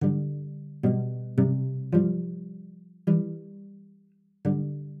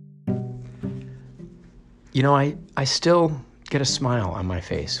I still get a smile on my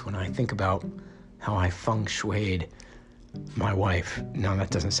face when I think about how I feng shuied my wife. No, that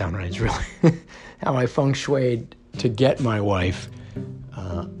doesn't sound right. It's really how I feng shuied to get my wife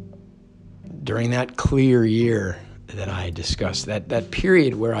during that clear year that I discussed, that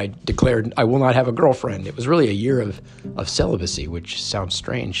period where I declared I will not have a girlfriend. It was really a year of celibacy, which sounds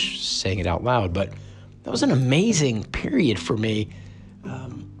strange saying it out loud, but that was an amazing period for me.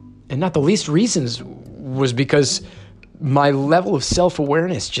 And not the least reasons was because my level of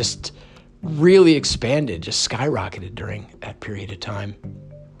self-awareness just really expanded, just skyrocketed during that period of time.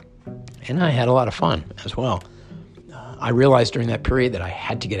 And I had a lot of fun as well. I realized during that period that I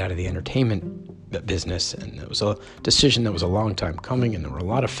had to get out of the entertainment business, and it was a decision that was a long time coming, and there were a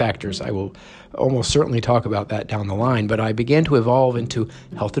lot of factors. I will almost certainly talk about that down the line, but I began to evolve into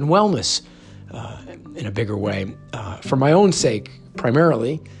health and wellness in a bigger way. For my own sake,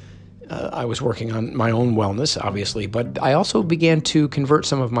 primarily, I was working on my own wellness, obviously, but I also began to convert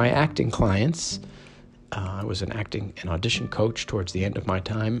some of my acting clients. I was an acting and audition coach towards the end of my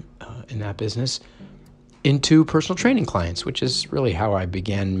time in that business into personal training clients, which is really how I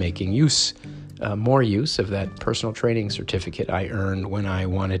began making more use of that personal training certificate I earned when I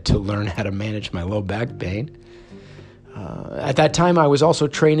wanted to learn how to manage my low back pain. At that time, I was also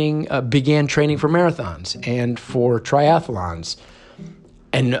began training for marathons and for triathlons.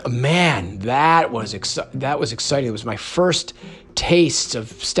 And man, that was exciting. It was my first taste of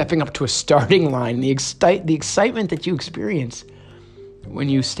stepping up to a starting line. The excitement that you experience when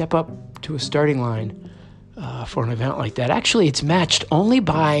you step up to a starting line for an event like that. Actually, it's matched only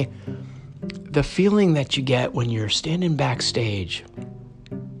by the feeling that you get when you're standing backstage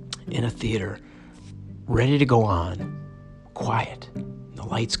in a theater, ready to go on, quiet, the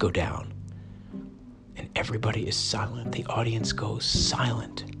lights go down, and everybody is silent. The audience goes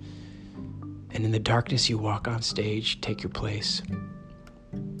silent. And in the darkness, you walk on stage, take your place,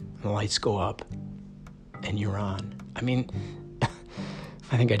 and the lights go up, and you're on. I mean,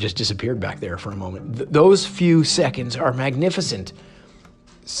 I think I just disappeared back there for a moment. Those few seconds are magnificent.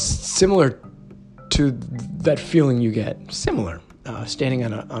 Similar to that feeling you get. Similar. Standing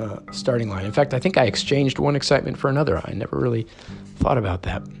on a starting line. In fact, I think I exchanged one excitement for another. I never really thought about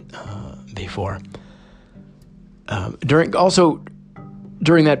that before. During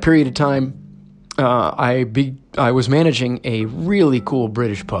that period of time, I was managing a really cool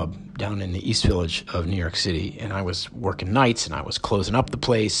British pub down in the East Village of New York City, and I was working nights, and I was closing up the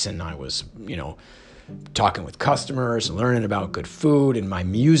place, and I was, talking with customers, learning about good food, and my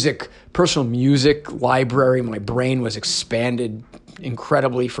personal music library. My brain was expanded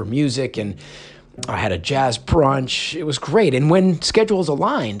incredibly for music, and I had a jazz brunch. It was great. And when schedules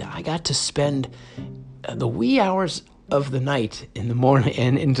aligned, I got to spend the wee hours of the night in the morning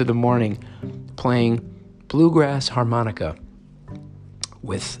and into the morning playing bluegrass harmonica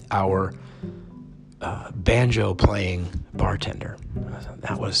with our banjo-playing bartender.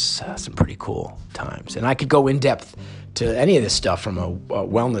 That was some pretty cool times. And I could go in depth to any of this stuff from a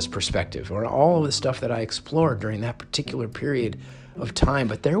wellness perspective, or all of the stuff that I explored during that particular period of time.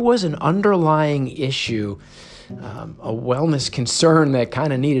 But there was an underlying issue, a wellness concern that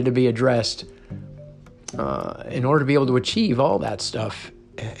kind of needed to be addressed in order to be able to achieve all that stuff.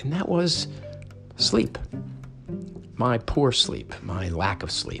 And that was sleep. My poor sleep, my lack of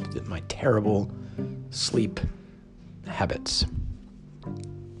sleep, my terrible sleep habits.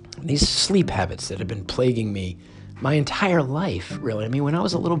 These sleep habits that have been plaguing me my entire life, really. I mean, when I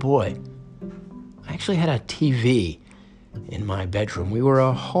was a little boy, I actually had a TV in my bedroom. We were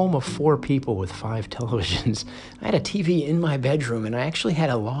a home of 4 people with 5 televisions. I had a TV in my bedroom, and I actually had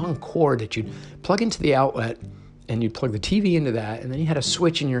a long cord that you'd plug into the outlet, and you'd plug the TV into that, and then you had a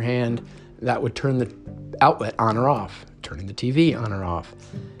switch in your hand that would turn the outlet on or off, turning the TV on or off.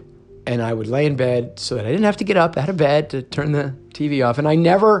 And I would lay in bed so that I didn't have to get up out of bed to turn the TV off. And I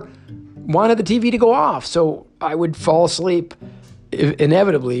never wanted the TV to go off, so I would fall asleep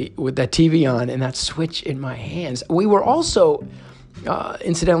inevitably with that TV on and that switch in my hands. We were also,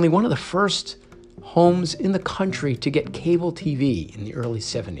 incidentally, one of the first homes in the country to get cable TV in the early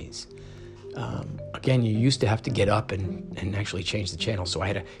 70s. Again, you used to have to get up and actually change the channel. So I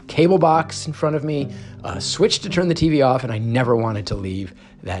had a cable box in front of me, a switch to turn the TV off, and I never wanted to leave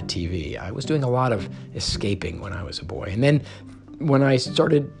that TV. I was doing a lot of escaping when I was a boy. And then when I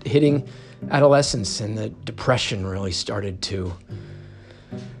started hitting adolescence and the depression really started to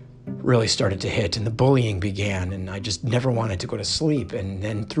hit and the bullying began, and I just never wanted to go to sleep. And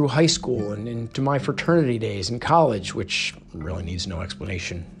then through high school and into my fraternity days in college, which really needs no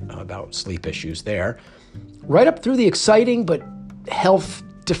explanation about sleep issues there, right up through the exciting but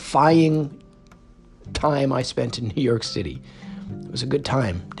health-defying time I spent in New York City. It was a good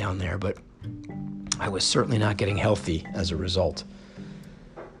time down there, but I was certainly not getting healthy as a result.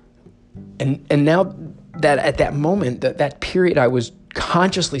 And now that at that moment, that period I was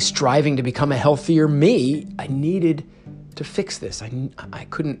consciously striving to become a healthier me, I needed to fix this. I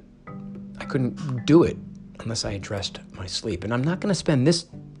couldn't do it unless I addressed my sleep. And I'm not going to spend this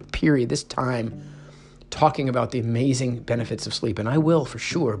period, this time, talking about the amazing benefits of sleep, and I will for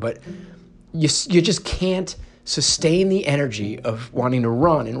sure, but you just can't sustain the energy of wanting to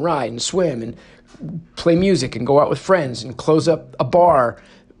run and ride and swim and play music and go out with friends and close up a bar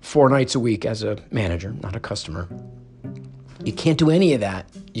 4 nights a week as a manager, not a customer. You can't do any of that.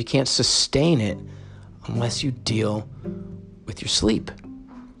 You can't sustain it unless you deal with your sleep.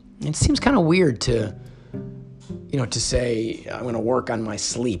 And it seems kind of weird to say, I'm going to work on my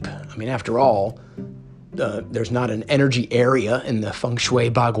sleep. I mean, after all, there's not an energy area in the Feng Shui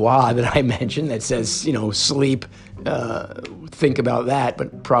Bagua that I mentioned that says, sleep, think about that.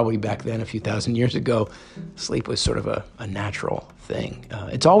 But probably back then, a few thousand years ago, sleep was sort of a natural thing.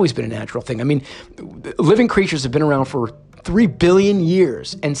 It's always been a natural thing. I mean, living creatures have been around for 3 billion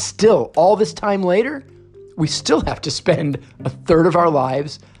years, and still, all this time later, we still have to spend a third of our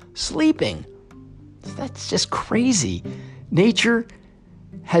lives sleeping. That's just crazy. Nature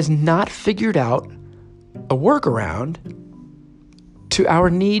has not figured out a workaround to our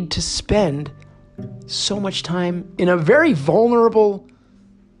need to spend so much time in a very vulnerable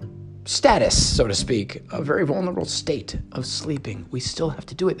status, so to speak, a very vulnerable state of sleeping. We still have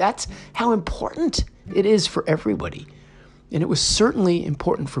to do it. That's how important it is for everybody. And it was certainly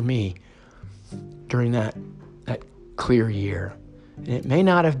important for me during that clear year. And it may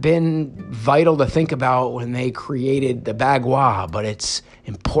not have been vital to think about when they created the Bagua, but it's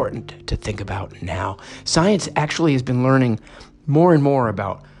important to think about now. Science actually has been learning more and more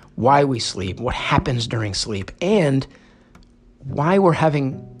about why we sleep, what happens during sleep, and why we're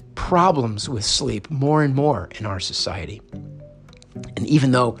having problems with sleep more and more in our society. And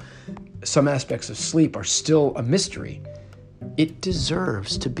even though some aspects of sleep are still a mystery, it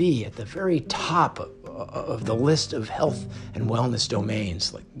deserves to be at the very top of the list of health and wellness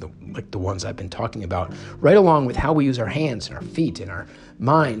domains, like the ones I've been talking about, right along with how we use our hands and our feet and our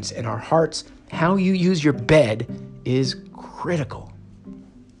minds and our hearts. How you use your bed is critical.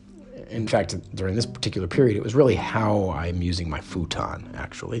 In fact, during this particular period, it was really how I'm using my futon,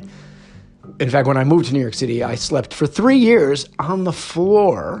 actually. In fact, when I moved to New York City, I slept for 3 years on the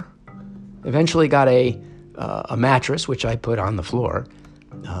floor. Eventually got a mattress, which I put on the floor.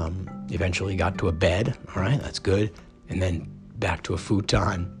 Eventually got to a bed. All right, that's good. And then back to a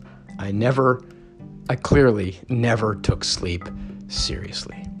futon. I clearly never took sleep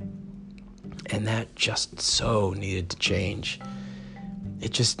seriously. And that just so needed to change.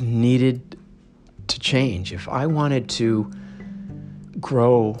 It just needed to change. If I wanted to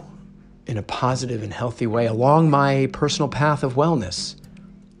grow in a positive and healthy way along my personal path of wellness,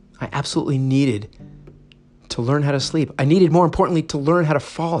 I absolutely needed to learn how to sleep. I needed, more importantly, to learn how to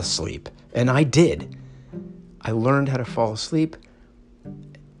fall asleep. And I did. I learned how to fall asleep.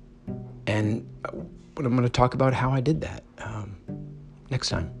 And I'm going to talk about how I did that next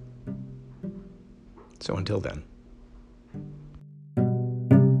time. So until then.